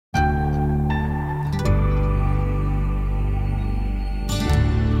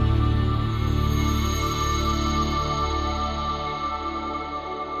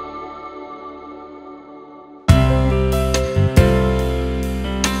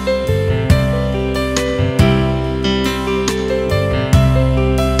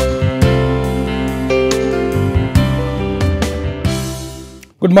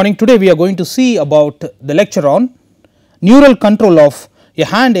Good morning. Today we are going to see about the lecture on neural control of a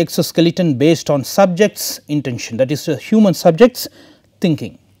hand exoskeleton based on subject's intention, that is, a human subject's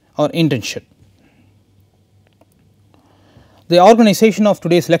thinking or intention. The organization of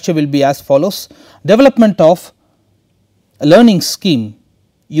today's lecture will be as follows: development of a learning scheme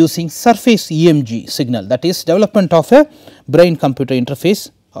using surface EMG signal, that is, development of a brain computer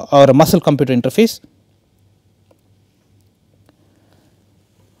interface or a muscle computer interface,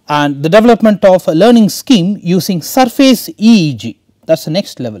 and the development of a learning scheme using surface EEG, that is the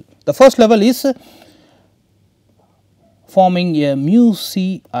next level. The first level is forming a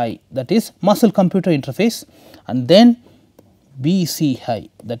MuCI, that is muscle computer interface, and then BCI,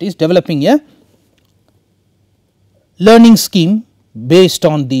 that is developing a learning scheme based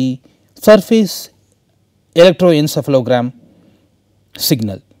on the surface electroencephalogram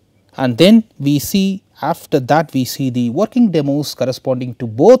signal, and then we see after that we see the working demos corresponding to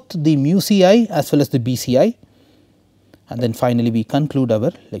both the MuCI as well as the BCI, and then finally we conclude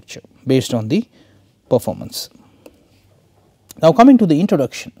our lecture based on the performance. Now coming to the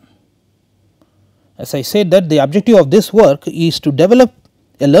introduction, as I said that the objective of this work is to develop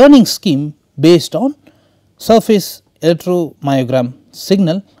a learning scheme based on surface electromyogram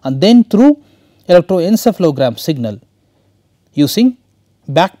signal and then through electroencephalogram signal using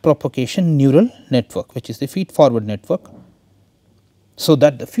back propagation neural network, which is the feed forward network. So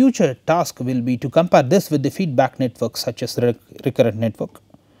that the future task will be to compare this with the feedback network such as the recurrent network.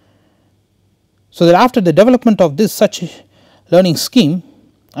 So that after the development of this such learning scheme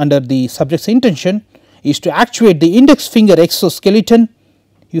under the subject's intention is to actuate the index finger exoskeleton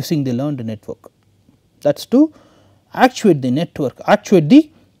using the learned network, that is to actuate the network, actuate the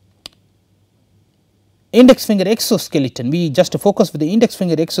index finger exoskeleton. We just focus with the index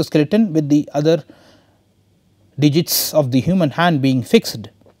finger exoskeleton with the other digits of the human hand being fixed.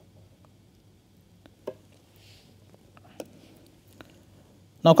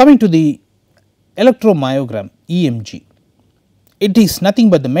 Now coming to the electromyogram EMG, it is nothing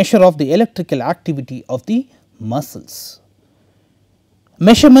but the measure of the electrical activity of the muscles.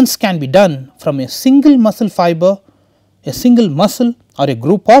 Measurements can be done from a single muscle fiber, a single muscle or a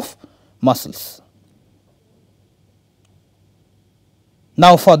group of muscles.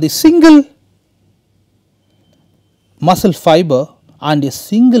 Now for the single muscle fiber and a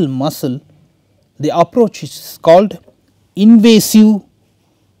single muscle, the approach is called invasive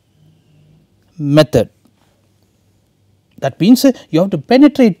method. That means you have to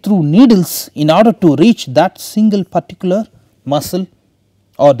penetrate through needles in order to reach that single particular muscle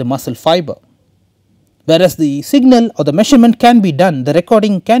or the muscle fiber, whereas the signal or the measurement can be done, the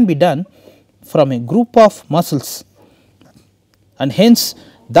recording can be done from a group of muscles, and hence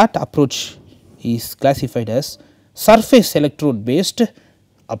that approach is classified as surface electrode based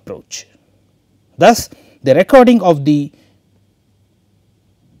approach. Thus, the recording of the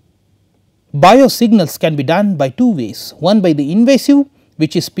biosignals can be done by two ways: one by the invasive,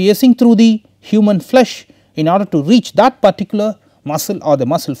 which is piercing through the human flesh in order to reach that particular muscle or the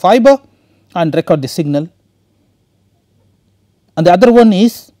muscle fiber and record the signal, and the other one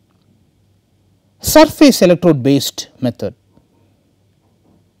is surface electrode based method,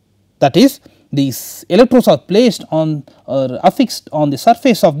 that is, these electrodes are placed on or affixed on the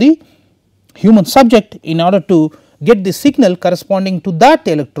surface of the human subject in order to get the signal corresponding to that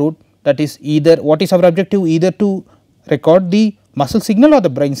electrode, that is either what is our objective, either to record the muscle signal or the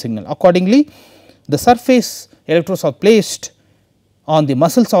brain signal. Accordingly, the surface electrodes are placed on the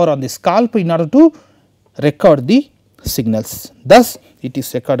muscles or on the scalp in order to record the signals. Thus, it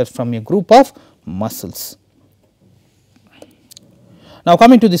is recorded from a group of muscles. Now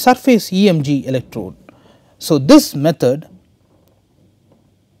coming to the surface EMG electrode. So this method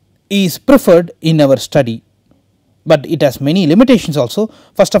is preferred in our study, but it has many limitations also.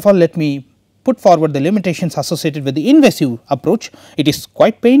 First of all, let me put forward the limitations associated with the invasive approach. It is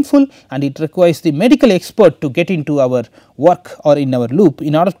quite painful and it requires the medical expert to get into our work or in our loop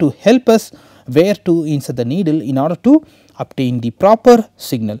in order to help us where to insert the needle in order to obtain the proper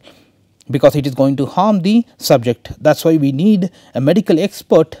signal, because it is going to harm the subject. That is why we need a medical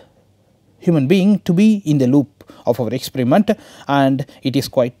expert human being to be in the loop of our experiment, and it is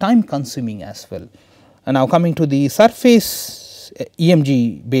quite time consuming as well. And now coming to the surface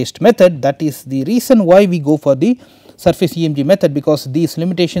EMG based method, that is the reason why we go for the surface EMG method, because these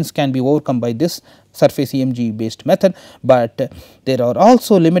limitations can be overcome by this surface EMG based method, but there are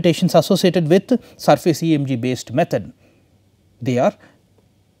also limitations associated with surface EMG based method. They are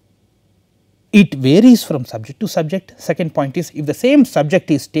It varies from subject to subject. Second point is, if the same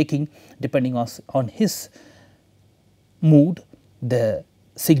subject is taking, depending on his mood, the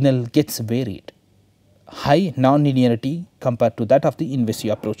signal gets varied, high non-linearity compared to that of the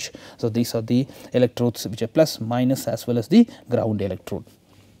invasive approach. So, these are the electrodes which are plus, minus as well as the ground electrode.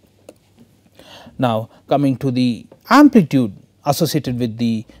 Now, coming to the amplitude associated with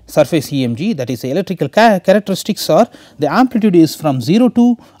the surface EMG, that is the electrical characteristics are, the amplitude is from 0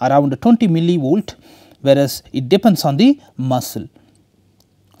 to around 20 millivolt, whereas it depends on the muscle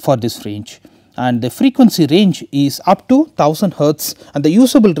for this range, and the frequency range is up to 1000 hertz and the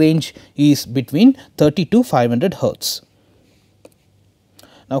usable range is between 30 to 500 hertz.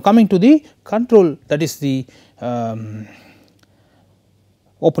 Now, coming to the control, that is the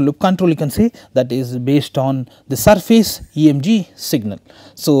open loop control, you can say, that is based on the surface EMG signal.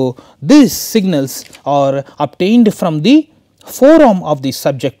 So, these signals are obtained from the forearm of the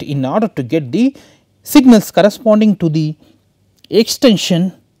subject in order to get the signals corresponding to the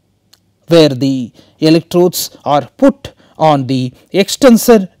extension where the electrodes are put on the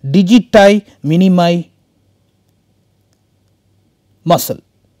extensor digiti minimi muscle.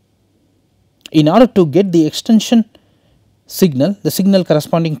 In order to get the extension signal, the signal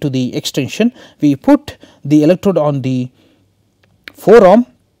corresponding to the extension, we put the electrode on the forearm,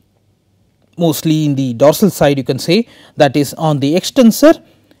 mostly in the dorsal side, you can say, that is on the extensor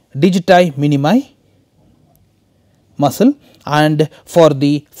digiti minimi muscle, and for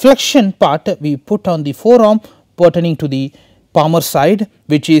the flexion part we put on the forearm pertaining to the palmar side,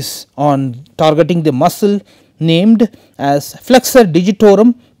 which is on targeting the muscle named as flexor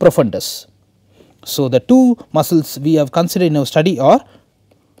digitorum profundus. So, the two muscles we have considered in our study are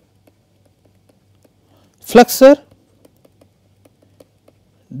flexor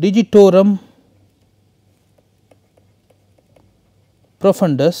digitorum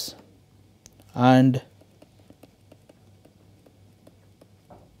profundus and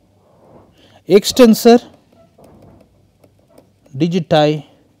extensor digiti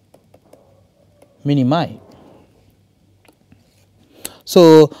minimi.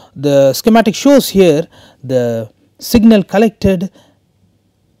 So, the schematic shows here the signal collected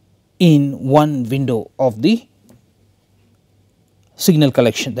in one window of the signal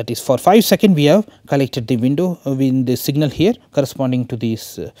collection, that is for 5 seconds we have collected the window in the signal here corresponding to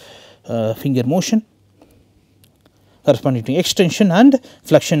this finger motion, corresponding to extension and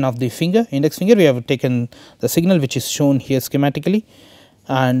flexion of the finger, index finger. We have taken the signal which is shown here schematically.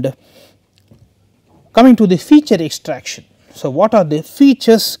 And coming to the feature extraction. So, what are the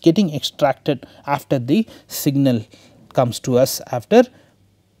features getting extracted after the signal comes to us after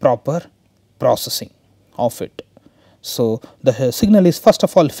proper processing of it. So, the signal is first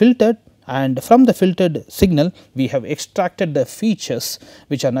of all filtered, and from the filtered signal we have extracted the features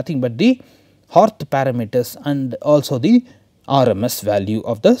which are nothing but the Hart parameters and also the RMS value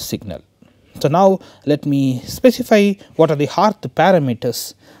of the signal. So, now let me specify what are the Hart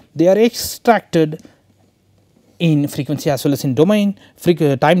parameters. They are extracted in frequency as well as in domain,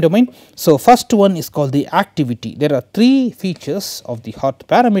 time domain. So, first one is called the activity. There are three features of the Hart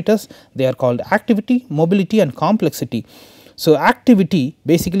parameters. They are called activity, mobility and complexity. So, activity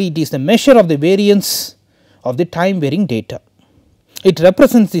basically it is the measure of the variance of the time varying data. It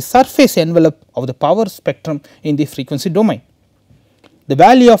represents the surface envelope of the power spectrum in the frequency domain. The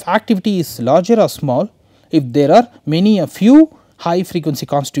value of activity is larger or small if there are a few high frequency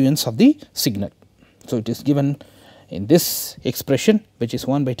constituents of the signal. So, it is given in this expression, which is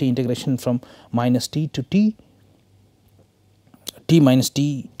 1 by t integration from minus t to t, t minus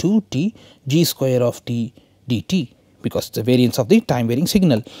t to t, g square of t dt, because the variance of the time varying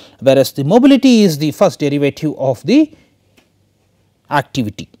signal, whereas the mobility is the first derivative of the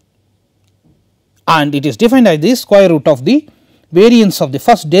activity, and it is defined as the square root of the variance of the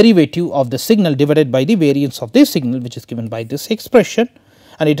first derivative of the signal divided by the variance of the signal, which is given by this expression,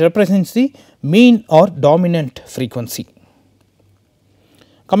 and it represents the mean or dominant frequency.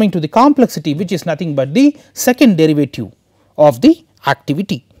 Coming to the complexity, which is nothing but the second derivative of the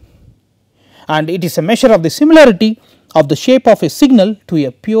activity, and it is a measure of the similarity of the shape of a signal to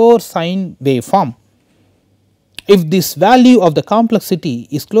a pure sine waveform. If this value of the complexity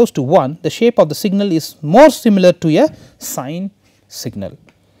is close to 1, the shape of the signal is more similar to a sine signal,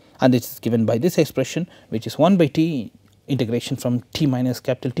 and this is given by this expression, which is 1 by t integration from t minus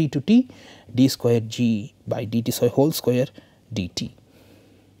capital T to t d square g by dt so whole square dt.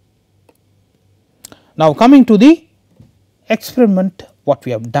 Now, coming to the experiment what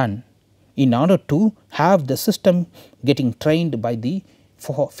we have done in order to have the system getting trained by the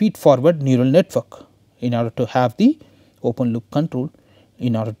feed forward neural network, in order to have the open loop control,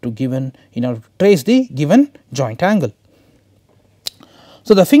 in order to trace the given joint angle.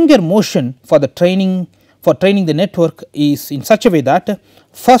 So, the finger motion for the training for training the network is in such a way that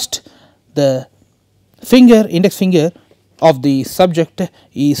first the finger, index finger of the subject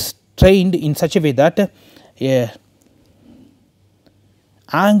is trained in such a way that a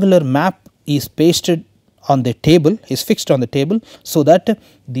angular map is pasted on the table, is fixed on the table, so that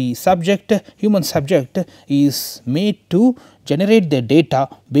the subject, human subject, is made to generate the data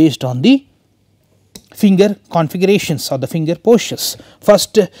based on the finger configurations or the finger postures.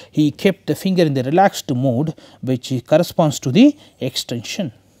 First he kept the finger in the relaxed mode, which corresponds to the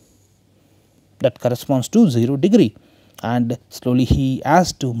extension, that corresponds to 0 degree, and slowly he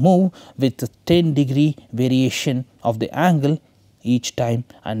has to move with 10 degree variation of the angle each time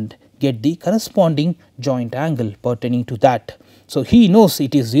and get the corresponding joint angle pertaining to that. So, he knows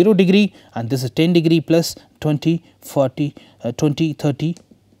it is 0 degree and this is 10 degree plus 20, 40, 20, 30,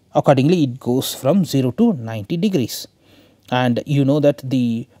 accordingly it goes from 0 to 90 degrees. And you know that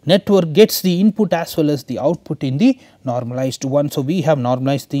the network gets the input as well as the output in the normalized one. So, we have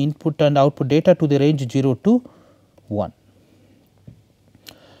normalized the input and output data to the range 0 to 1.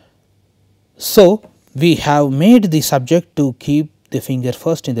 So, we have made the subject to keep the finger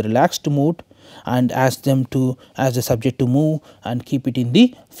first in the relaxed mode and ask them to ask the subject to move and keep it in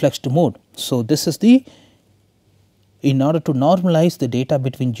the flexed mode. So, this is the, in order to normalize the data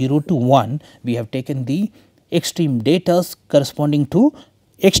between 0 to 1, we have taken the extreme data corresponding to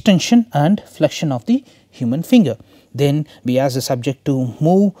extension and flexion of the human finger. Then we ask the subject to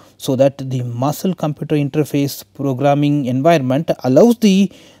move, so that the muscle computer interface programming environment allows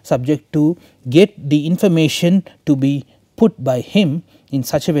the subject to get the information to be put by him in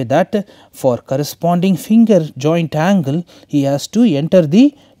such a way that for corresponding finger joint angle he has to enter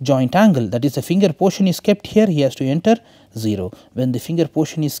the joint angle, that is the finger portion is kept here, he has to enter 0. When the finger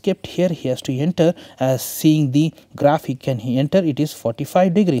portion is kept here, he has to enter, as seeing the graph he can enter, it is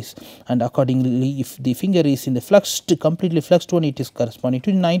 45 degrees, and accordingly if the finger is in the flexed, completely flexed one, it is corresponding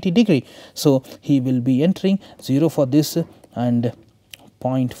to 90 degree. So, he will be entering 0 for this and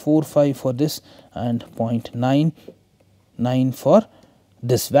 0.45 for this and 0.99 for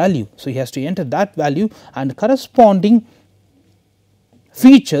this value. So, he has to enter that value and corresponding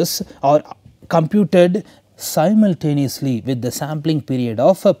features are computed simultaneously with the sampling period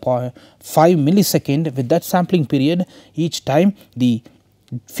of 5 millisecond. With that sampling period, each time the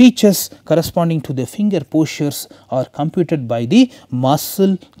features corresponding to the finger postures are computed by the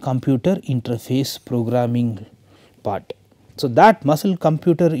muscle computer interface programming part. So, that muscle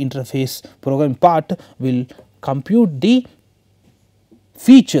computer interface programming part will compute the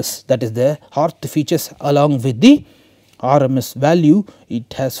features, that is the heart features along with the RMS value.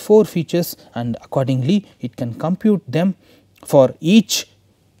 It has 4 features and accordingly it can compute them for each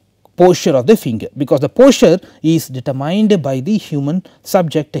posture of the finger, because the posture is determined by the human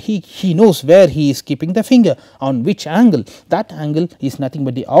subject. He knows where he is keeping the finger, on which angle. That angle is nothing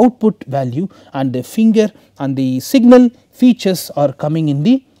but the output value, and the finger and the signal features are coming in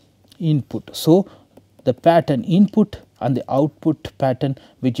the input. So, the pattern input and the output pattern,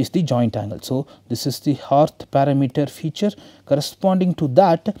 which is the joint angle. So, this is the hearth parameter feature corresponding to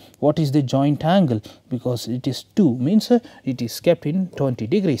that. What is the joint angle? Because it is 2, means it is kept in 20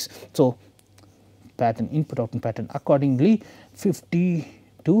 degrees. So, pattern input output pattern, accordingly 50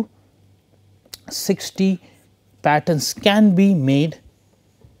 to 60 patterns can be made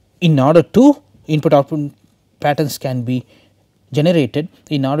in order to input output patterns can be generated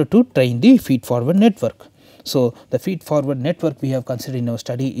in order to train the feed forward network. So, the feed forward network we have considered in our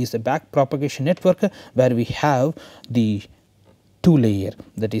study is the back propagation network, where we have the 2 layer,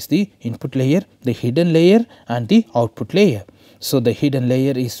 that is the input layer, the hidden layer and the output layer. So, the hidden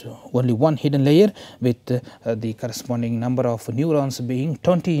layer is only one hidden layer with the corresponding number of neurons being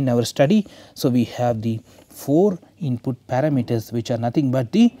 20 in our study. So, we have the 4 input parameters, which are nothing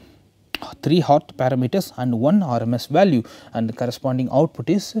but the 3 heart parameters and 1 RMS value, and the corresponding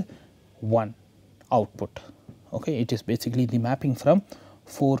output is 1 output. Okay, it is basically the mapping from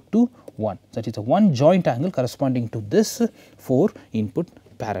 4 to 1, that is a 1 joint angle corresponding to this 4 input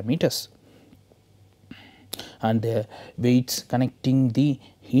parameters. And the weights connecting the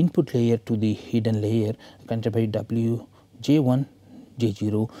input layer to the hidden layer connected by Wj1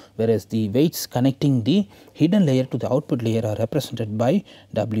 J0, whereas the weights connecting the hidden layer to the output layer are represented by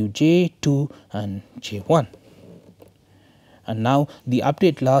Wj2 and J1. And now, the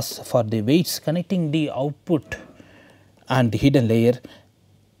update loss for the weights connecting the output and the hidden layer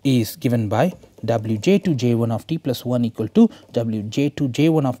is given by Wj2 J1 of t plus 1 equal to Wj2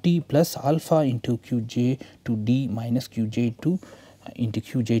 J1 of t plus alpha into Qj2d minus Qj2 into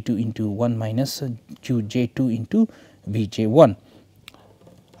Qj2 into 1 minus Qj2 into Vj1.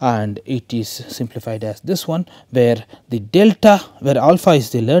 and it is simplified as this one, where the delta, where alpha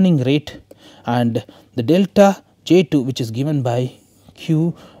is the learning rate and the delta J2, which is given by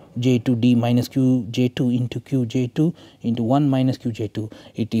Q J2 d minus Q J2 into Q J2 into 1 minus Q J2.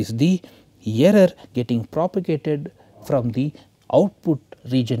 It is the error getting propagated from the output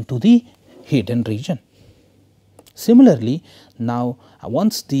region to the hidden region. Similarly, now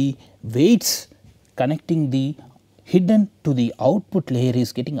once the weights connecting the hidden to the output layer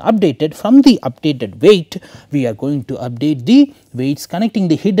is getting updated, from the updated weight we are going to update the weights connecting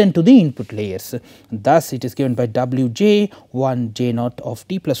the hidden to the input layers. Thus, it is given by Wj1 j naught of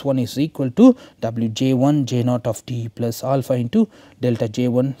t plus 1 is equal to Wj1 j naught of t plus alpha into delta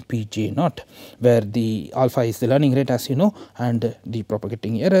j1 pj naught, where the alpha is the learning rate, as you know, and the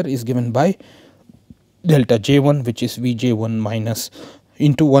propagating error is given by delta j1, which is Vj1 minus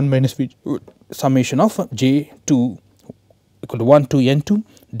into 1 minus V summation of j2 equal to 1 to n2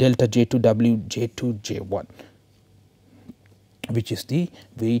 delta j2 w j2 j1, which is the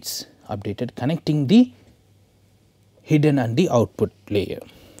weights updated connecting the hidden and the output layer.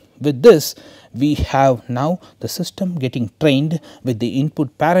 With this, we have now the system getting trained with the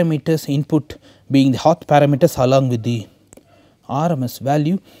input parameters, input being the hot parameters along with the RMS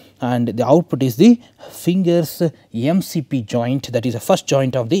value, and the output is the fingers MCP joint, that is the first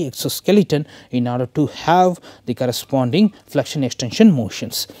joint of the exoskeleton, in order to have the corresponding flexion extension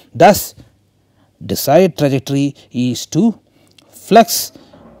motions. Thus, desired trajectory is to flex,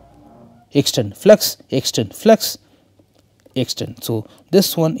 extend, flex, extend, flex, extend. So,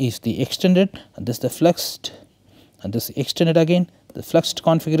 this one is the extended and this the flexed and this extended again, the flexed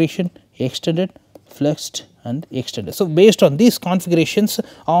configuration, extended, flexed and extended. So, based on these configurations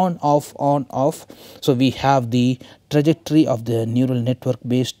on off, so we have the trajectory of the neural network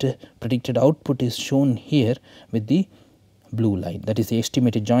based predicted output is shown here with the blue line, that is the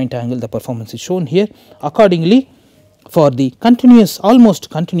estimated joint angle. The performance is shown here. Accordingly, for the continuous,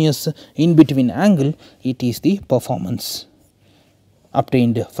 almost continuous in between angle, it is the performance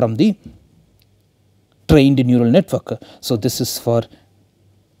obtained from the trained neural network. So, this is for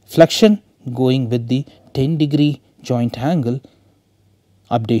flexion going with the 10-degree joint angle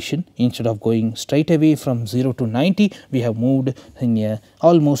updation. Instead of going straight away from 0 to 90, we have moved in a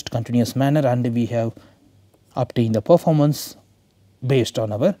almost continuous manner and we have obtained the performance based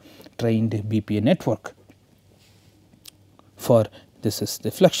on our trained BPA network. For this is the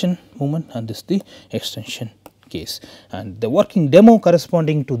flexion movement and this is the extension case, and the working demo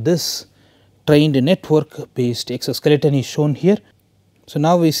corresponding to this trained network based exoskeleton is shown here. So,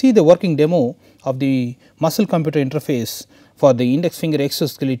 now we see the working demo of the muscle computer interface for the index finger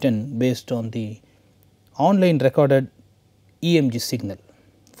exoskeleton based on the online recorded EMG signal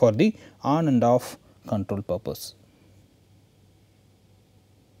for the on and off control purpose.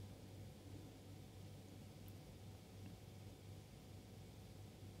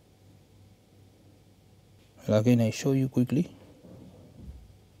 Well, again I show you quickly.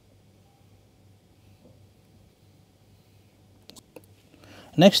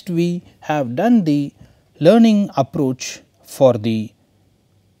 Next, we have done the learning approach for the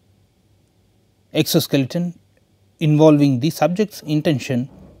exoskeleton involving the subject's intention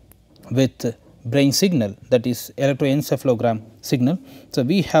with brain signal, that is electroencephalogram signal. So,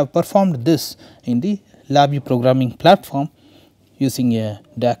 we have performed this in the LabVIEW programming platform using a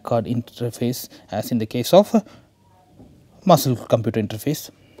DAC card interface, as in the case of muscle computer interface.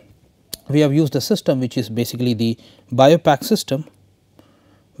 We have used a system which is basically the BioPack system,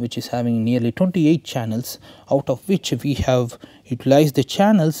 which is having nearly 28 channels, out of which we have utilized the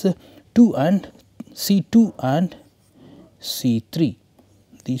channels 2 and C2 and C3.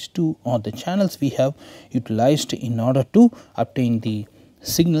 These two are the channels we have utilized in order to obtain the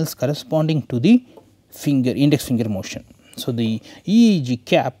signals corresponding to the index finger motion. So, the EEG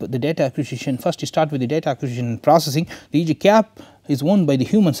cap, the data acquisition, first you start with the data acquisition and processing. The EEG cap is owned by the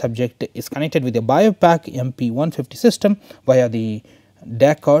human subject, is connected with the BioPack MP150 system via the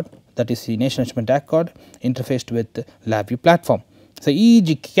DAC card, that is the National Instrument DAC card, interfaced with the LabVIEW platform. So,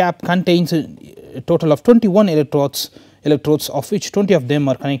 EEG cap contains a total of 21 electrodes, of which 20 of them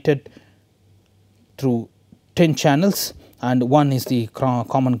are connected through 10 channels and one is the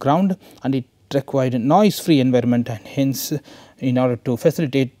common ground, and it required a noise free environment, and hence in order to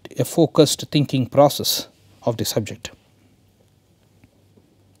facilitate a focused thinking process of the subject.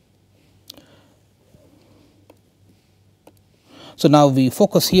 So, now we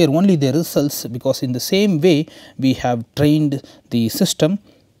focus here only the results, because in the same way we have trained the system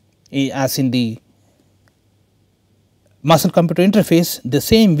as in the muscle computer interface. The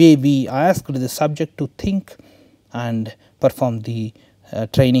same way we asked the subject to think and perform the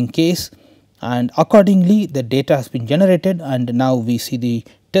training case, and accordingly the data has been generated, and now we see the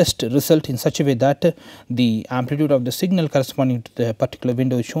test result in such a way that the amplitude of the signal corresponding to the particular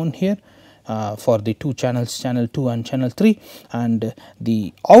window is shown here for the two channels, channel 2 and channel 3, and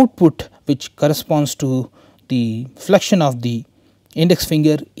the output which corresponds to the flexion of the index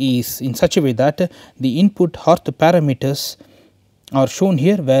finger is in such a way that the input Hart parameters are shown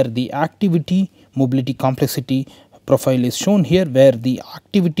here, where the activity, mobility, complexity profile is shown here, where the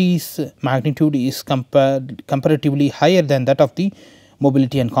activity's magnitude is comparatively higher than that of the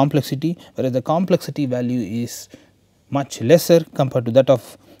mobility and complexity, whereas the complexity value is much lesser compared to that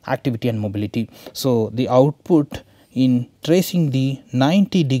of activity and mobility. So, the output in tracing the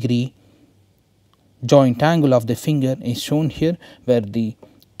 90-degree joint angle of the finger is shown here, where the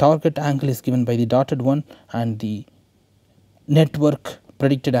target angle is given by the dotted one and the network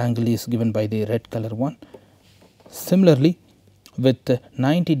predicted angle is given by the red color one. Similarly, with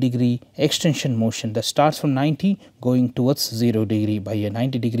 90-degree extension motion that starts from 90 going towards 0 degree by a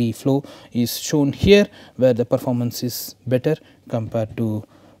 90-degree flow is shown here, where the performance is better compared to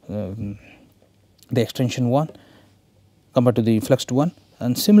the extension one, compared to the flexed one.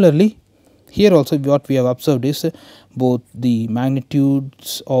 And similarly, here also what we have observed is both the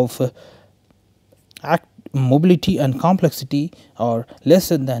magnitudes of mobility and complexity are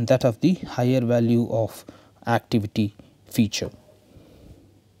lesser than that of the higher value of activity feature.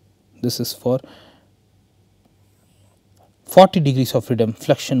 This is for 40 degrees of freedom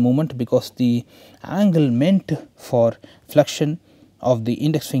flexion movement, because the angle meant for flexion of the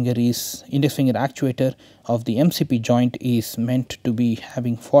index finger actuator of the MCP joint is meant to be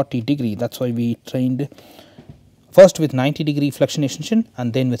having 40 degree. That is why we trained first with 90-degree flexion extension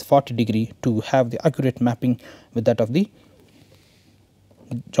and then with 40 degree to have the accurate mapping with that of the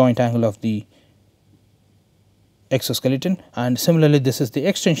joint angle of the exoskeleton. And similarly, this is the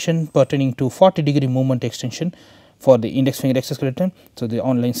extension pertaining to 40-degree movement extension for the index finger exoskeleton. So, the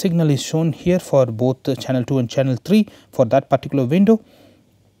online signal is shown here for both channel 2 and channel 3 for that particular window,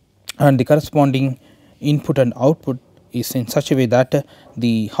 and the corresponding input and output is in such a way that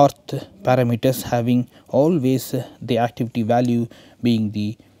the Hart parameters having always the activity value being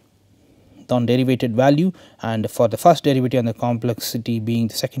the non-derivated value, and for the first derivative and the complexity being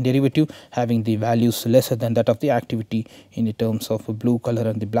the second derivative, having the values lesser than that of the activity in the terms of blue color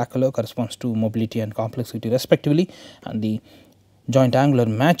and the black color corresponds to mobility and complexity respectively, and the joint angular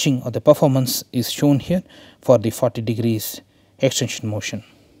matching of the performance is shown here for the 40 degrees extension motion.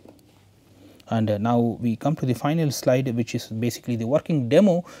 And now we come to the final slide, which is basically the working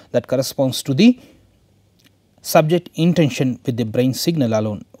demo that corresponds to the subject intention with the brain signal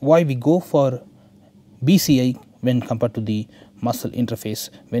alone. Why we go for BCI when compared to the muscle interface?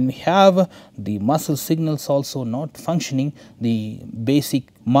 When we have the muscle signals also not functioning, the basic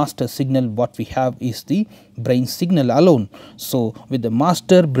master signal what we have is the brain signal alone. So, with the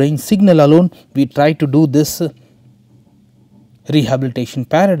master brain signal alone, we try to do this rehabilitation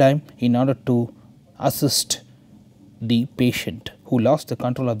paradigm in order to assist the patient who lost the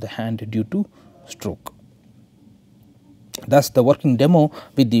control of the hand due to stroke. Thus, the working demo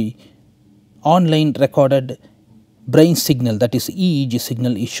with the online recorded brain signal, that is EEG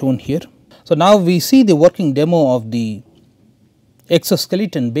signal, is shown here. So, now we see the working demo of the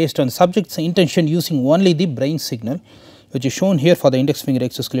exoskeleton based on the subject's intention using only the brain signal, which is shown here for the index finger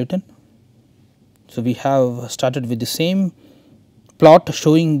exoskeleton. So, we have started with the same plot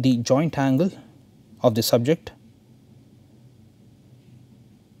showing the joint angle of the subject.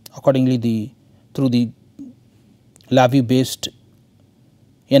 Accordingly, through the LabVIEW based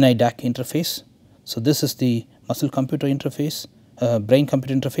NI-DAC interface. So, this is the muscle computer interface, brain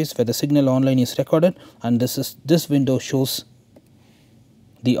computer interface, where the signal online is recorded, and this window shows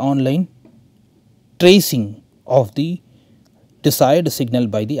the online tracing of the desired signal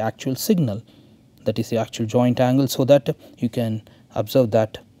by the actual signal, that is the actual joint angle, so that you can observe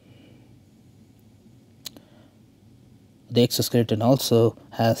that the exoskeleton also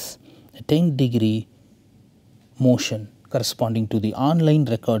has a 10-degree motion corresponding to the online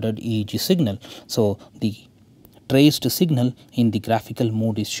recorded EEG signal. So, the traced signal in the graphical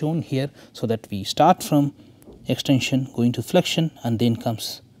mode is shown here, so that we start from extension going to flexion and then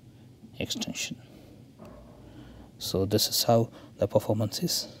comes extension. So, this is how the performance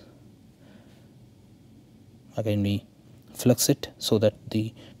is. Again we flex it so that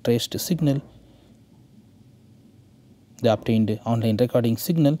the traced signal, the obtained online recording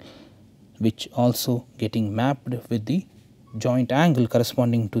signal, which also getting mapped with the joint angle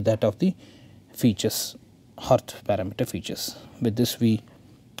corresponding to that of the features, Hart parameter features. With this we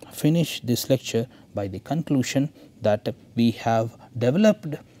finish this lecture by the conclusion that we have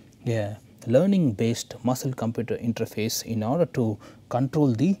developed a learning based muscle computer interface in order to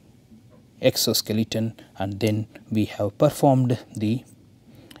control the exoskeleton, and then we have performed the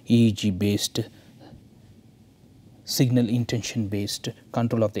EEG based signal intention based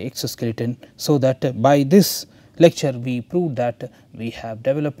control of the exoskeleton. So that by this lecture we proved that we have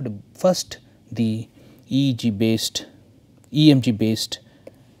developed first the EEG based EMG based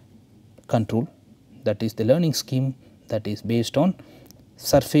control, that is the learning scheme that is based on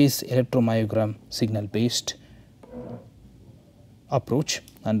surface electromyogram signal based approach,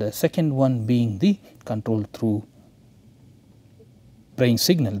 and the second one being the control through brain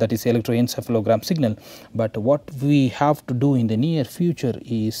signal, that is electroencephalogram signal. But what we have to do in the near future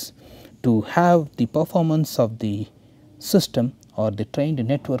is to have the performance of the system or the trained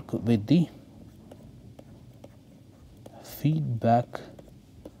network with the feedback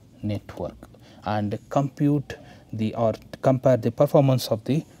network and compute the or compare the performance of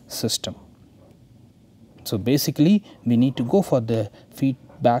the system. So, basically we need to go for the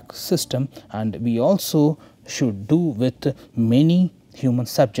feedback system, and we also should do with many human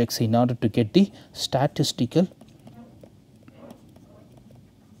subjects in order to get the statistical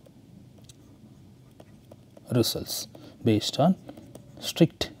results based on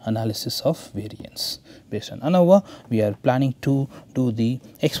strict analysis of variance. Based on ANOVA, we are planning to do the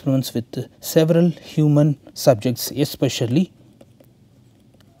experiments with several human subjects, especially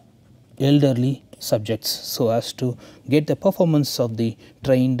elderly subjects, so as to get the performance of the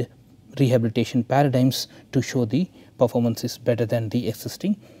trained rehabilitation paradigms to show the performance is better than the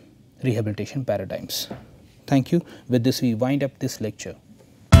existing rehabilitation paradigms. Thank you. With this we wind up this lecture.